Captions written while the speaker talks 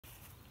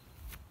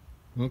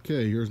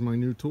Okay, here's my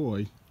new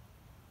toy.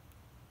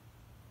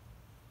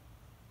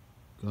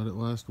 Got it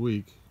last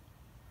week.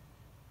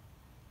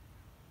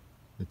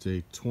 It's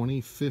a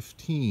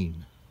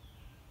 2015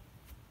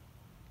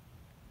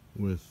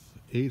 with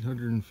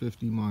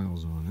 850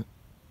 miles on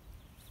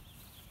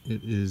it.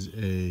 It is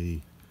a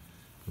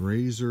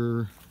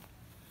RZR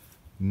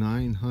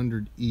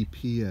 900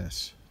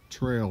 EPS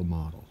trail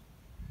model,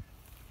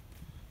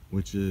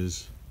 which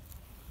is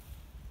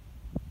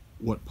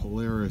what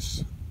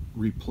Polaris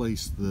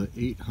replaced the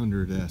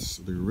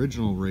 800S, the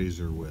original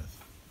RZR,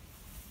 with.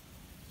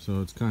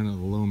 So it's kind of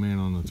the low man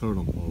on the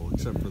totem pole,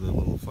 except for the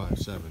little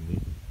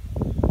 570.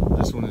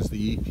 This one is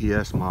the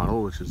EPS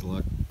model, which is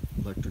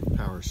electric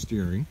power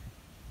steering,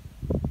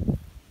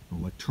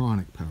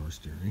 electronic power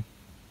steering.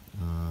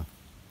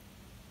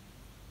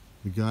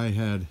 The guy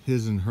had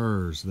his and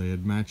hers. They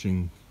had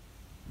matching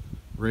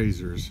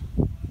RZRs,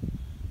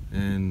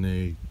 and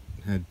they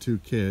had 2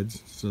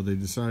 kids, so they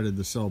decided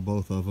to sell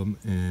both of them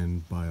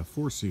and buy a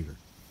 4-seater.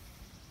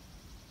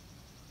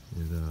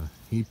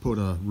 He put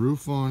a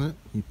roof on it.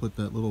 He put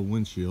that little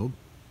windshield,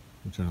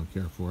 which I don't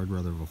care for. I'd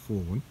rather have a full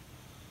one.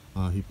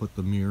 He put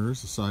the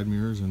mirrors, the side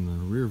mirrors, and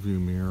the rear view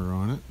mirror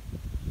on it,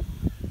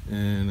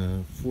 and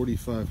a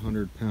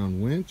 4,500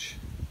 pound winch,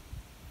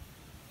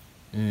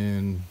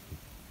 and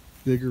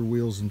bigger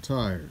wheels and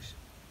tires.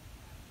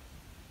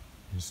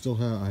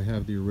 I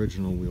have the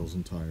original wheels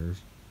and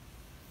tires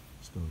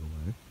stowed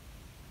away.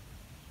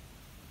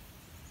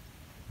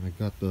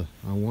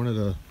 I wanted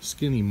a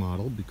skinny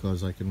model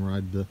because I can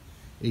ride the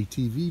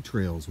ATV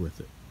trails with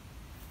it.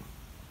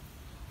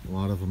 A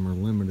lot of them are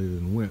limited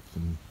in width,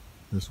 and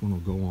this one will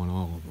go on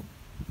all of them.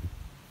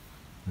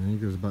 I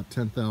think there's about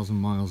 10,000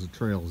 miles of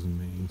trails in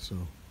Maine, so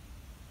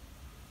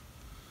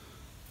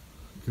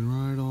you can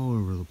ride all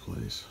over the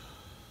place.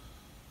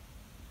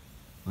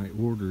 I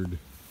ordered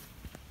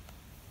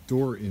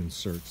door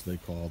inserts, they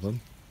call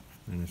them,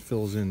 and it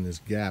fills in this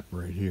gap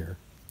right here.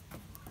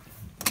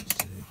 Let's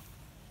see.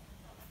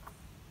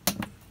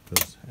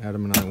 Because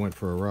Adam and I went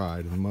for a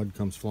ride and mud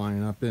comes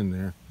flying up in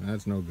there.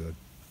 That's no good.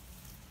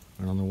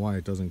 I don't know why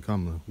it doesn't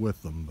come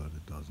with them, but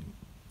it doesn't.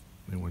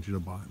 They want you to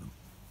buy them.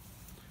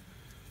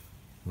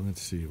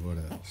 Let's see what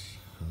else.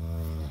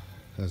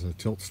 Has a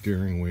tilt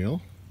steering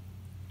wheel.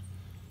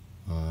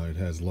 It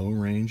has low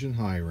range and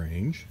high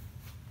range.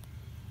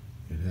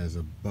 It has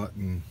a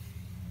button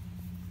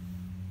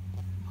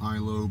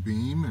high-low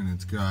beam, and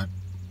it's got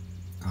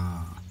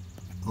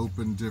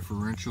open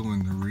differential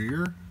in the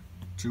rear,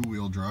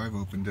 2-wheel drive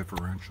open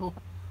differential.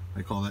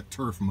 They call that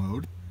turf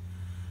mode.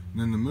 And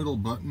then the middle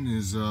button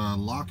is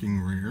locking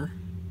rear,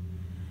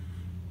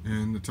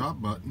 and the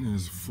top button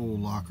is full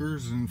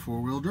lockers and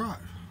 4-wheel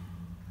drive.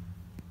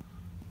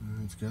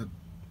 And it's got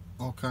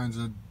all kinds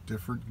of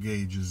different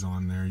gauges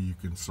on there you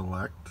can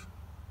select.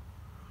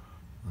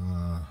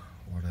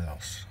 What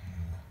else?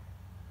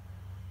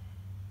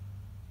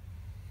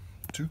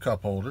 2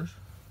 cup holders.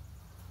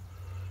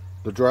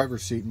 The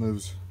driver's seat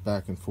moves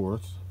back and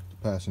forth. The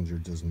passenger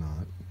does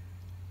not.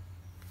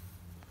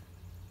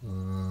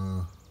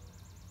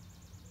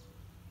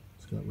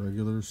 It's got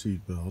regular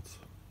seat belts.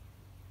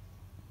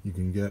 You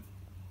can get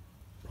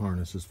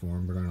harnesses for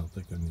them, but I don't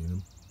think I need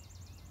them.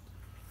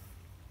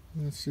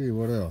 Let's see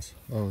what else.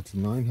 Oh, it's a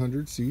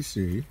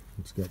 900cc.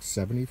 It's got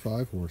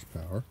 75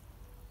 horsepower,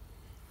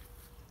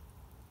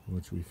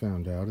 which we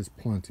found out is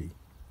plenty.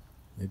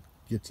 It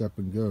gets up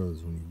and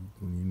goes when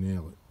you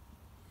nail it.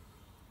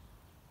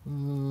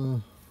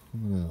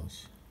 What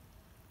else?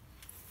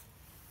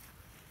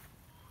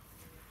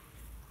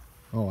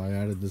 Oh, I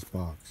added this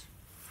box,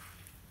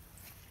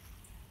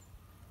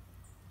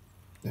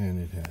 and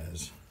it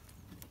has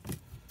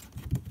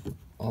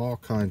all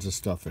kinds of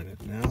stuff in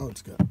it. Now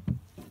it's got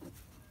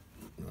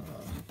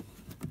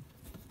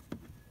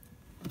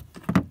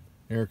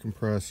air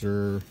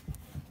compressor,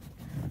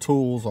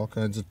 tools, all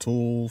kinds of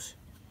tools,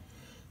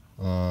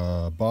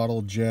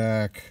 bottle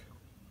jack,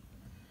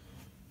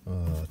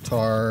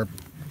 tarp,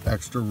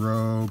 extra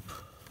rope,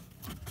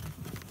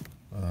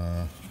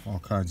 all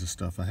kinds of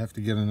stuff. I have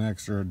to get an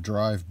extra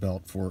drive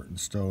belt for it and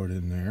stow it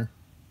in there,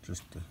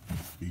 just to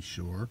be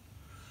sure.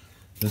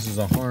 This is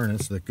a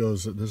harness that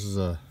goes, this is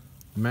a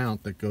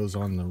mount that goes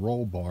on the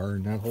roll bar,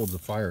 and that holds a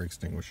fire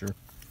extinguisher.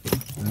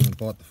 I haven't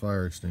bought the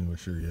fire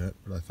extinguisher yet,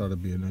 but I thought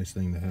it'd be a nice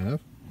thing to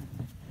have.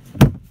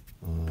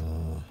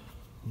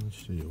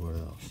 Let's see what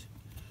else.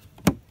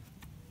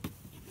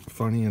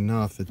 Funny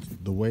enough, it's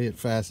the way it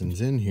fastens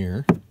in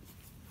here.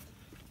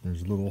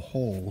 There's little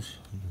holes.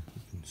 You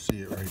can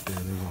see it right there.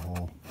 There's a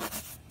hole.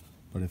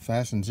 But it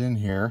fastens in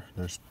here.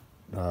 There's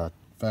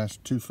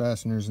 2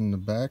 fasteners in the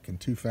back and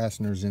 2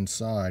 fasteners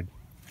inside,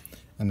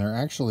 and they're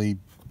actually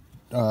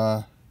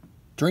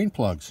drain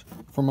plugs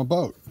from a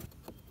boat.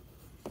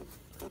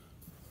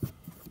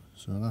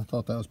 So I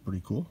thought that was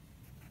pretty cool.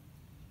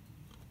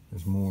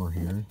 There's more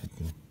here.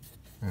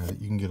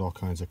 You can get all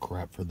kinds of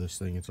crap for this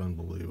thing. It's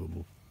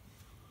unbelievable.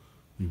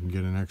 You can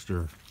get an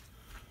extra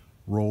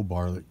roll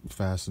bar that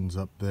fastens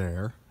up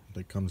there,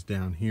 that comes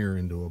down here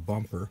into a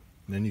bumper.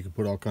 And then you can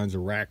put all kinds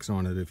of racks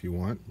on it if you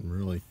want, and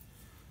really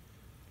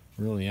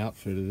really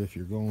outfitted if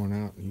you're going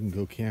out. You can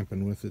go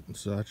camping with it and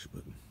such,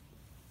 but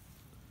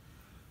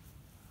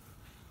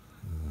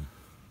I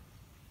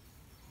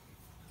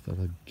thought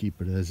I'd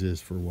keep it as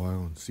is for a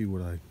while and see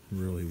what I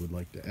really would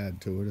like to add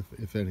to it,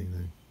 if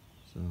anything.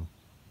 So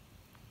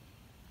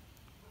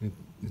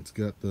it's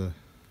got the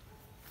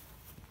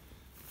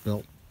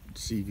belt,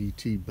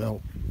 CVT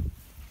belt,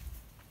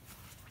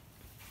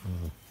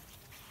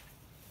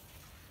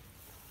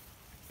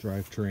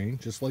 drivetrain,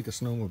 just like a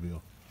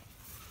snowmobile.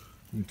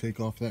 You can take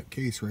off that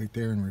case right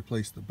there and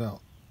replace the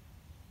belt.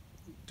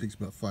 It takes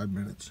about 5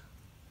 minutes,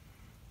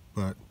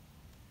 but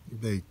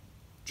they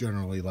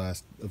generally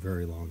last a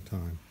very long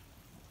time,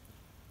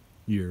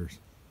 years,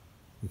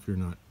 if you're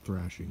not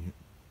thrashing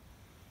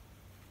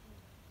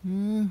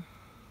it.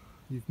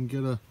 You can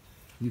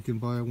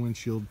buy a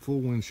windshield, full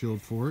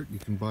windshield for it. You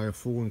can buy a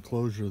full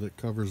enclosure that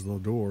covers the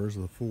doors,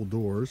 the full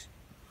doors,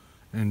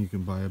 and you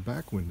can buy a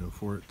back window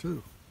for it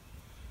too.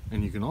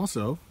 And you can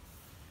also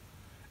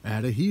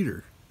add a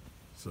heater,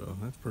 so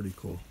that's pretty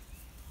cool.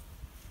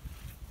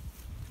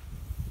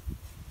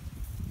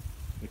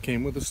 It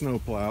came with a snow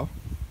plow,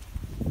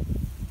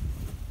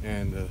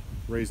 and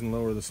raise and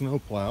lower the snow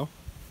plow,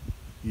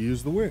 you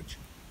use the winch.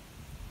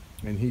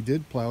 And he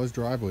did plow his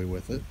driveway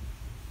with it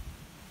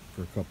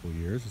for a couple of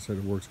years. He said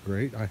it works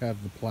great. I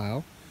have the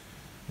plow,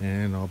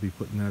 and I'll be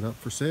putting that up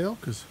for sale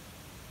because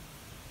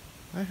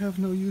I have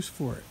no use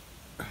for it.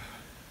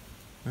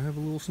 I have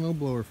a little snow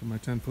blower for my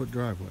 10-foot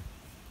driveway,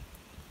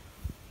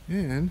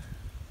 and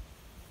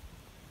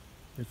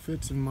it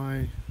fits in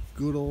my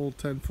good old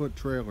 10-foot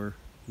trailer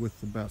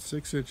with about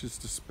 6 inches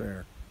to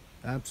spare.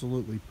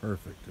 Absolutely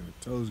perfect, and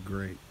it tows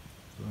great.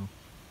 So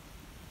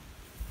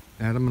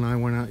Adam and I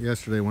went out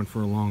yesterday, went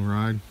for a long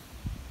ride.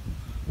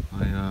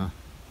 I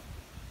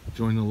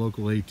joined the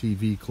local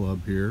ATV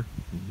club here.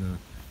 And,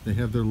 they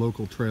have their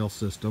local trail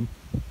system,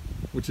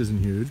 which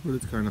isn't huge, but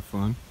it's kind of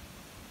fun.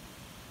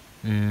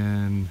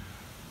 And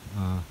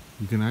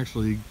you can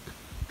actually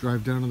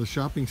drive down to the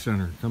shopping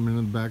center, come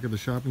into the back of the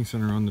shopping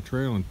center on the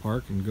trail and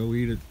park and go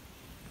eat at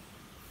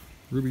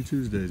Ruby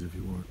Tuesdays if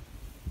you want,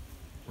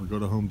 or go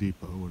to Home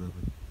Depot, whatever.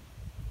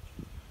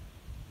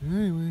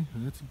 Anyway,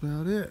 that's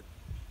about it.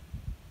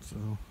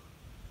 So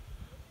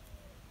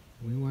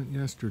we went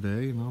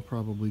yesterday, and I'll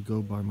probably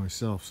go by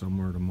myself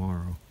somewhere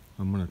tomorrow.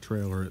 I'm gonna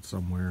trailer it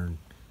somewhere and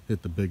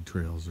hit the big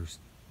trails. There's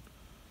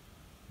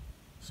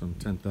some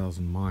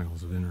 10,000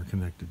 miles of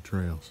interconnected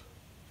trails.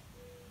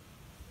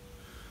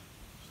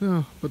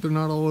 So, but they're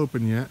not all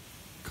open yet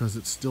because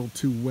it's still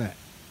too wet.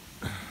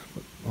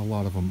 But a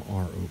lot of them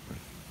are open.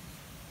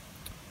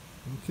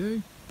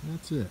 Okay,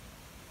 that's it.